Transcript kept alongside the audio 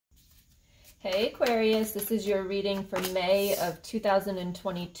Hey Aquarius, this is your reading for May of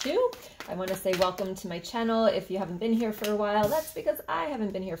 2022. I want to say welcome to my channel. If you haven't been here for a while, that's because I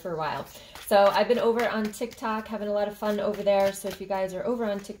haven't been here for a while. So I've been over on TikTok, having a lot of fun over there. So if you guys are over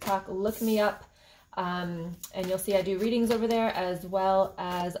on TikTok, look me up. And you'll see I do readings over there as well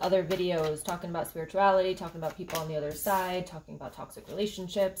as other videos talking about spirituality, talking about people on the other side, talking about toxic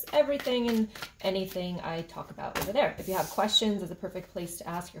relationships, everything and anything I talk about over there. If you have questions, it's a perfect place to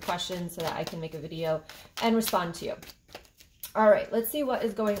ask your questions so that I can make a video and respond to you. All right, let's see what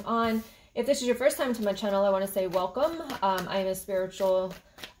is going on. If this is your first time to my channel, I want to say welcome. I am a spiritual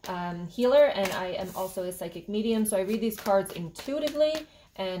healer and I am also a psychic medium. So I read these cards intuitively.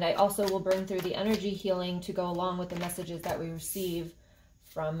 And I also will bring through the energy healing to go along with the messages that we receive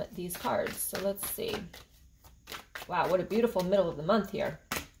from these cards. So let's see. Wow, what a beautiful middle of the month here.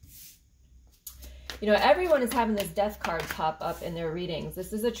 You know, everyone is having this death card pop up in their readings.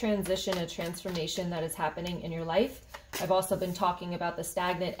 This is a transition, a transformation that is happening in your life. I've also been talking about the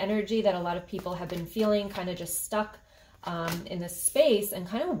stagnant energy that a lot of people have been feeling, kind of just stuck in this space and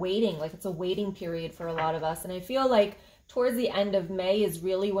kind of waiting, like it's a waiting period for a lot of us. And I feel like towards the end of May is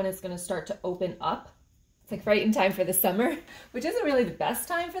really when it's going to start to open up. It's like right in time for the summer, which isn't really the best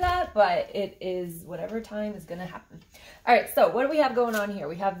time for that, but it is whatever time is going to happen. All right, so what do we have going on here?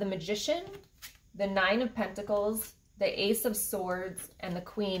 We have the Magician, the Nine of Pentacles, the Ace of Swords, and the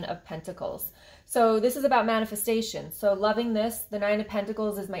Queen of Pentacles. So this is about manifestation. So loving this, the Nine of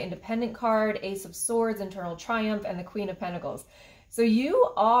Pentacles is my independent card, Ace of Swords, internal triumph, and the Queen of Pentacles. So you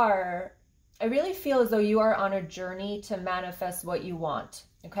are... I really feel as though you are on a journey to manifest what you want,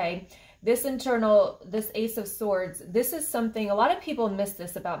 okay? This Ace of Swords, this is something, a lot of people miss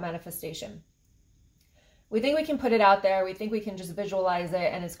this about manifestation. We think we can put it out there, we think we can just visualize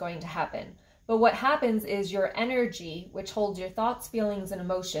it and it's going to happen. But what happens is your energy, which holds your thoughts, feelings, and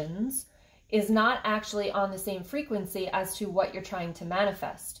emotions, is not actually on the same frequency as to what you're trying to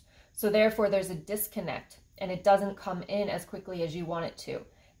manifest. So therefore there's a disconnect and it doesn't come in as quickly as you want it to.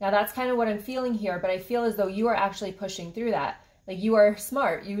 Now that's kind of what I'm feeling here, but I feel as though you are actually pushing through that. Like you are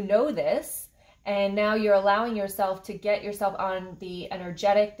smart, you know this, and now you're allowing yourself to get yourself on the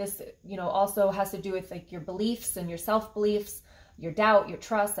energetic. This, you know, also has to do with like your beliefs and your self-beliefs, your doubt, your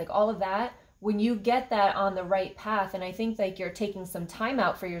trust, like all of that. When you get that on the right path, and I think like you're taking some time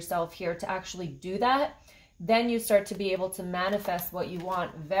out for yourself here to actually do that, then you start to be able to manifest what you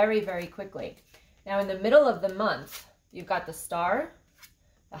want very, very quickly. Now in the middle of the month, you've got the Star,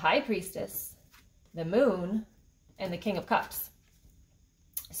 the High Priestess, the Moon, and the King of Cups.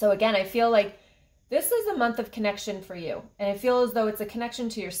 So again, I feel like this is a month of connection for you. And I feel as though it's a connection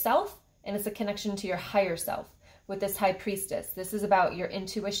to yourself and it's a connection to your higher self with this High Priestess. This is about your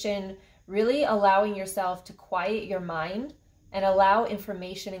intuition, really allowing yourself to quiet your mind and allow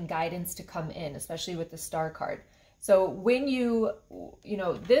information and guidance to come in, especially with the Star card. So when you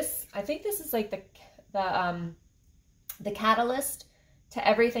know, this, I think this is like the catalyst to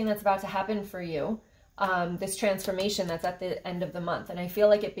everything that's about to happen for you, this transformation that's at the end of the month. And I feel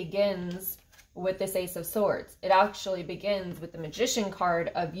like it begins with this Ace of Swords. It actually begins with the Magician card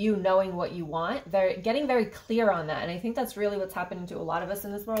of you knowing what you want, getting very clear on that. And I think that's really what's happening to a lot of us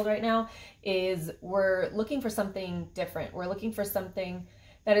in this world right now, is we're looking for something different. We're looking for something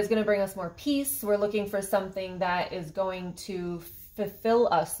that is going to bring us more peace. We're looking for something that is going to fulfill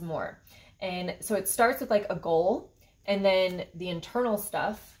us more. And so it starts with like a goal, and then the internal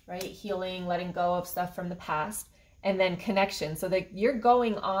stuff, right? Healing, letting go of stuff from the past, and then connection. So that you're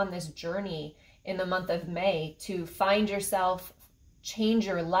going on this journey in the month of May to find yourself, change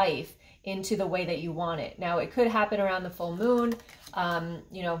your life into the way that you want it. Now, it could happen around the full moon.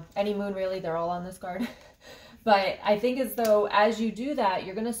 You know, any moon really, they're all on this card. But I think as though as you do that,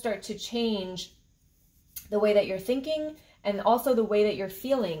 you're going to start to change the way that you're thinking, and also the way that you're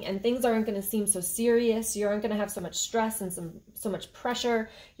feeling, and things aren't going to seem so serious. You aren't going to have so much stress and so much pressure.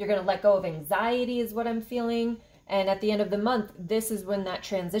 You're going to let go of anxiety is what I'm feeling. And at the end of the month, this is when that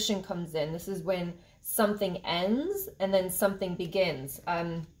transition comes in. This is when something ends and then something begins.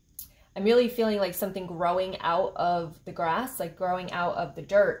 I'm really feeling like something growing out of the grass, like growing out of the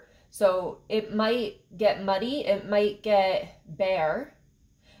dirt. So it might get muddy, it might get bare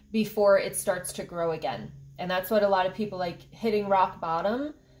before it starts to grow again. And that's what a lot of people like, hitting rock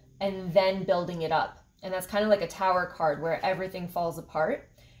bottom and then building it up. And that's kind of like a tower card where everything falls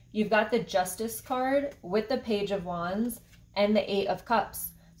apart. You've got the Justice card with the Page of Wands and the Eight of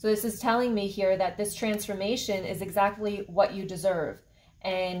Cups. So this is telling me here that this transformation is exactly what you deserve.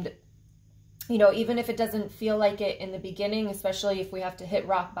 And, you know, even if it doesn't feel like it in the beginning, especially if we have to hit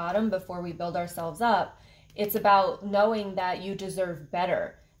rock bottom before we build ourselves up, it's about knowing that you deserve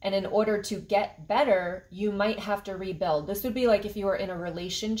better. And in order to get better, you might have to rebuild. This would be like if you were in a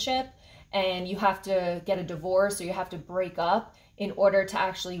relationship and you have to get a divorce or you have to break up in order to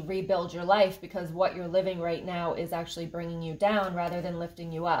actually rebuild your life, because what you're living right now is actually bringing you down rather than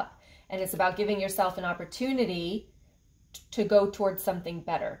lifting you up. And it's about giving yourself an opportunity to go towards something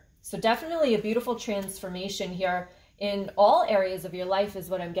better. So definitely a beautiful transformation here in all areas of your life is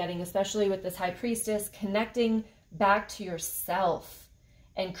what I'm getting, especially with this High Priestess, connecting back to yourself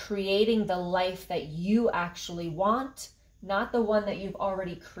and creating the life that you actually want, not the one that you've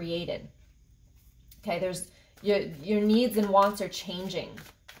already created. Okay, there's your needs and wants are changing.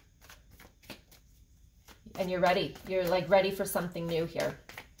 And you're ready. You're like ready for something new here.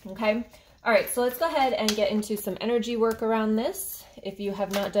 Okay? All right, so let's go ahead and get into some energy work around this. If you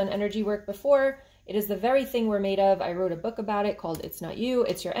have not done energy work before, it is the very thing we're made of. I wrote a book about it called It's Not You,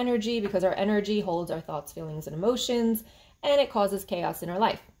 It's Your Energy, because our energy holds our thoughts, feelings, and emotions, and it causes chaos in our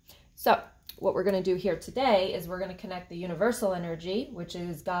life. So what we're going to do here today is we're going to connect the universal energy, which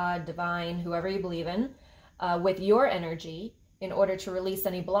is God, divine, whoever you believe in, with your energy in order to release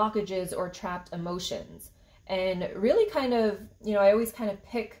any blockages or trapped emotions. And really kind of, you know, I always kind of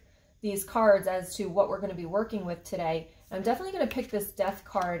pick these cards as to what we're going to be working with today. I'm definitely going to pick this Death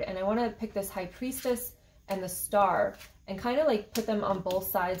card, and I want to pick this High Priestess and the Star and kind of like put them on both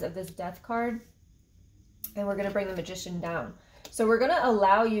sides of this Death card. And we're going to bring the Magician down. So we're going to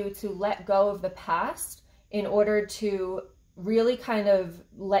allow you to let go of the past in order to really kind of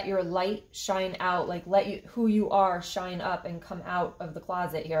let your light shine out, like let you, who you are, shine up and come out of the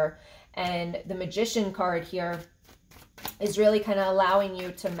closet here. And the Magician card here is really kind of allowing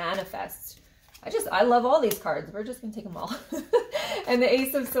you to manifest. I love all these cards. We're just going to take them all. And the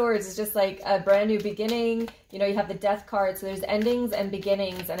Ace of Swords is just like a brand new beginning. You know, you have the Death card. So there's endings and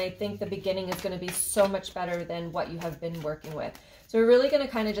beginnings. And I think the beginning is going to be so much better than what you have been working with. So we're really going to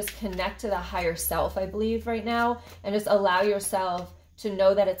kind of just connect to the higher self, I believe, right now. And just allow yourself to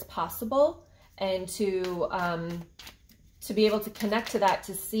know that it's possible and to be able to connect to that,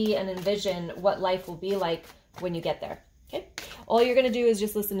 to see and envision what life will be like when you get there. Okay. All you're going to do is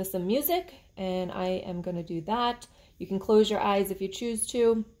just listen to some music, and I am going to do that. You can close your eyes if you choose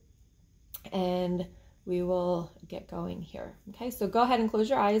to, and we will get going here. Okay, so go ahead and close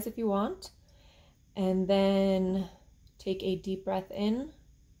your eyes if you want, and then take a deep breath in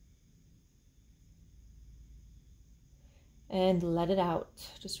and let it out.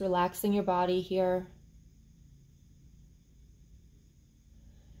 Just relaxing your body here.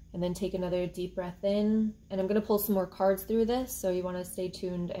 And then take another deep breath in. And I'm going to pull some more cards through this, so you want to stay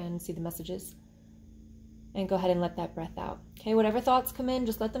tuned and see the messages. And go ahead and let that breath out. Okay, whatever thoughts come in,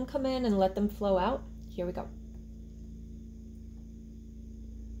 just let them come in and let them flow out. Here we go.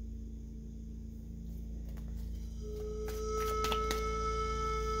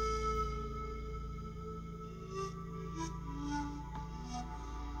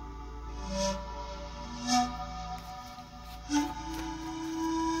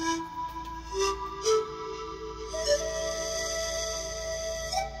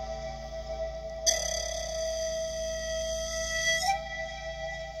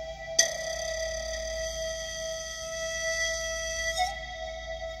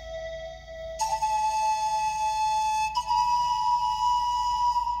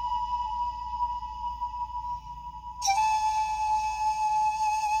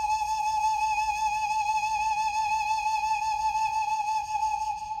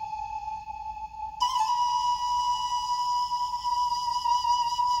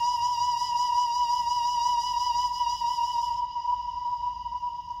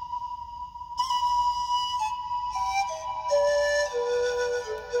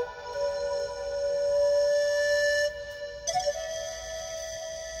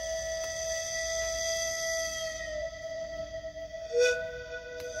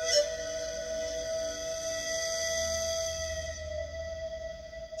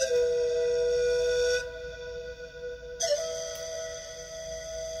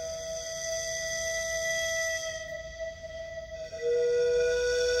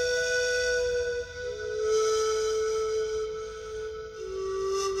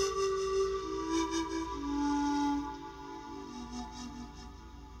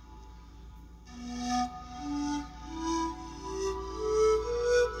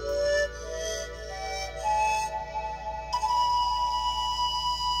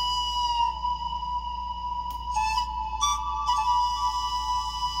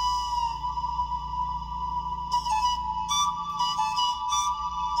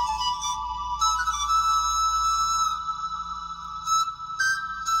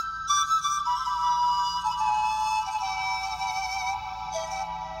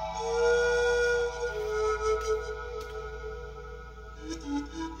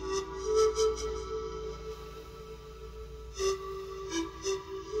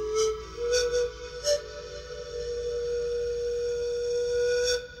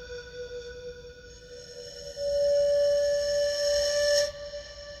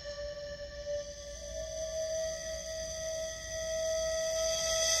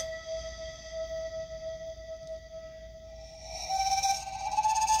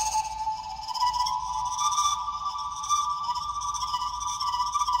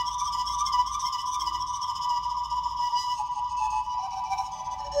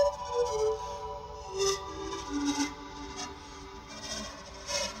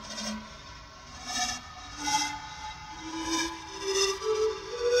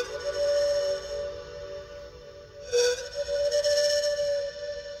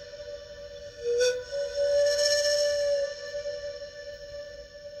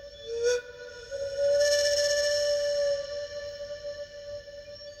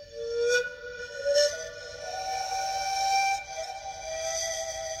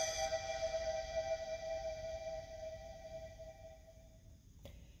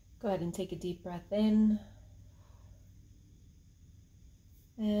 Go ahead and take a deep breath in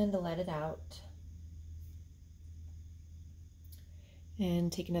and let it out.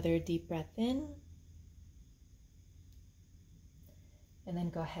 And take another deep breath in. And then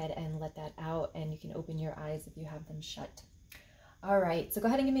go ahead and let that out, and you can open your eyes if you have them shut. All right, so go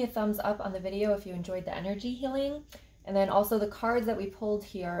ahead and give me a thumbs up on the video if you enjoyed the energy healing. And then also the cards that we pulled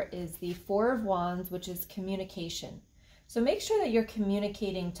here is the Four of Wands, which is communication. So make sure that you're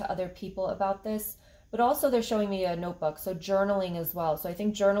communicating to other people about this, but also they're showing me a notebook, so journaling as well. So I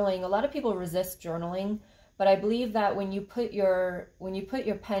think journaling, a lot of people resist journaling, but I believe that when you put your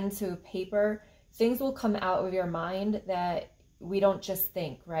pen to paper, things will come out of your mind that we don't just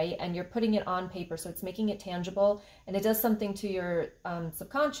think, right? And you're putting it on paper, so it's making it tangible, and it does something to your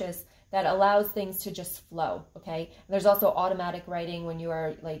subconscious that allows things to just flow, okay? And there's also automatic writing when you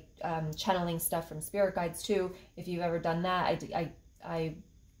are like channeling stuff from spirit guides too. If you've ever done that, I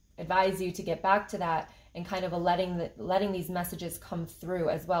advise you to get back to that and kind of letting these messages come through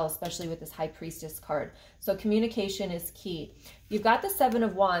as well, especially with this High Priestess card. So communication is key. You've got the Seven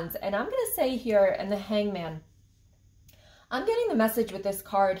of Wands, and I'm gonna say here, and the Hangman, I'm getting the message with this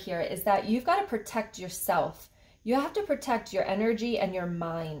card here is that you've got to protect yourself. You have to protect your energy and your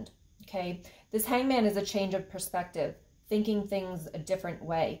mind, okay? This Hangman is a change of perspective, thinking things a different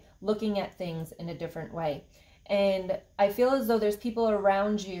way, looking at things in a different way. And I feel as though there's people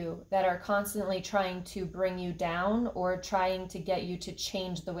around you that are constantly trying to bring you down or trying to get you to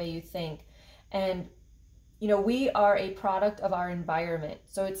change the way you think. And, you know, we are a product of our environment.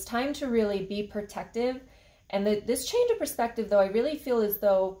 So it's time to really be protective. And this change of perspective, though, I really feel as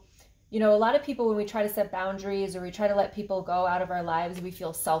though, you know, a lot of people, when we try to set boundaries or we try to let people go out of our lives, we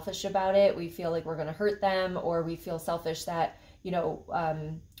feel selfish about it. We feel like we're going to hurt them, or we feel selfish that, you know,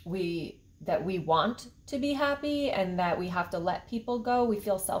 we want to be happy and that we have to let people go. We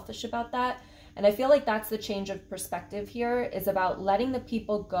feel selfish about that. And I feel like that's the change of perspective here, is about letting the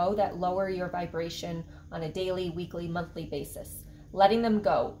people go that lower your vibration on a daily, weekly, monthly basis. Letting them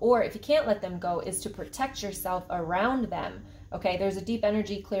go, or if you can't let them go, is to protect yourself around them. Okay, there's a deep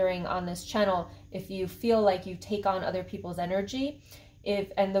energy clearing on this channel if you feel like you take on other people's energy.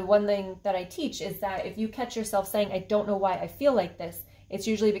 And the one thing that I teach is that if you catch yourself saying, I don't know why I feel like this, it's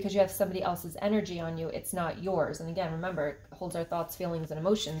usually because you have somebody else's energy on you. It's not yours. And again, remember, it holds our thoughts, feelings, and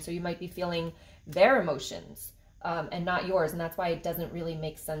emotions. So you might be feeling their emotions and not yours. And that's why it doesn't really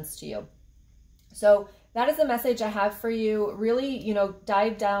make sense to you. So that is the message I have for you. Really, you know,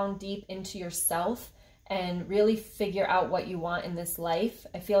 dive down deep into yourself and really figure out what you want in this life.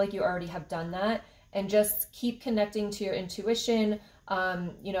 I feel like you already have done that. And just keep connecting to your intuition,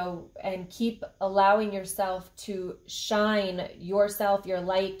 you know, and keep allowing yourself to shine yourself, your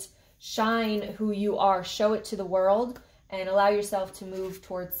light, shine who you are, show it to the world, and allow yourself to move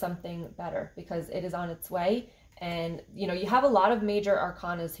towards something better, because it is on its way. And, you know, you have a lot of major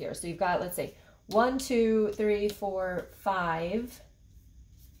arcanas here. So you've got, let's say, 1, 2, 3, 4, 5,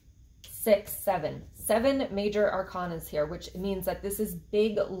 6, 7. 7 major arcanas here, which means that this is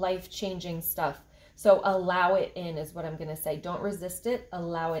big life-changing stuff. So allow it in is what I'm going to say. Don't resist it.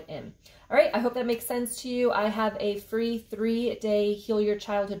 Allow it in. All right. I hope that makes sense to you. I have a free 3-day Heal Your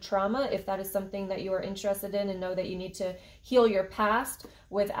Childhood Trauma if that is something that you are interested in and know that you need to heal your past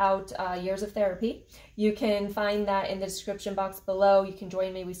without years of therapy. You can find that in the description box below. You can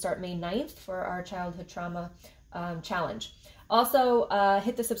join me. We start May 9th for our childhood trauma challenge. Also,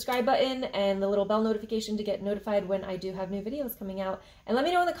 hit the subscribe button and the little bell notification to get notified when I do have new videos coming out. And let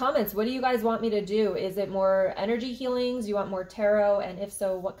me know in the comments, what do you guys want me to do? Is it more energy healings? You want more tarot? And if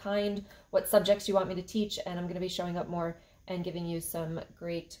so, what kind? What subjects you want me to teach? And I'm going to be showing up more and giving you some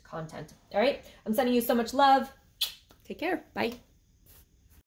great content. All right. I'm sending you so much love. Take care. Bye.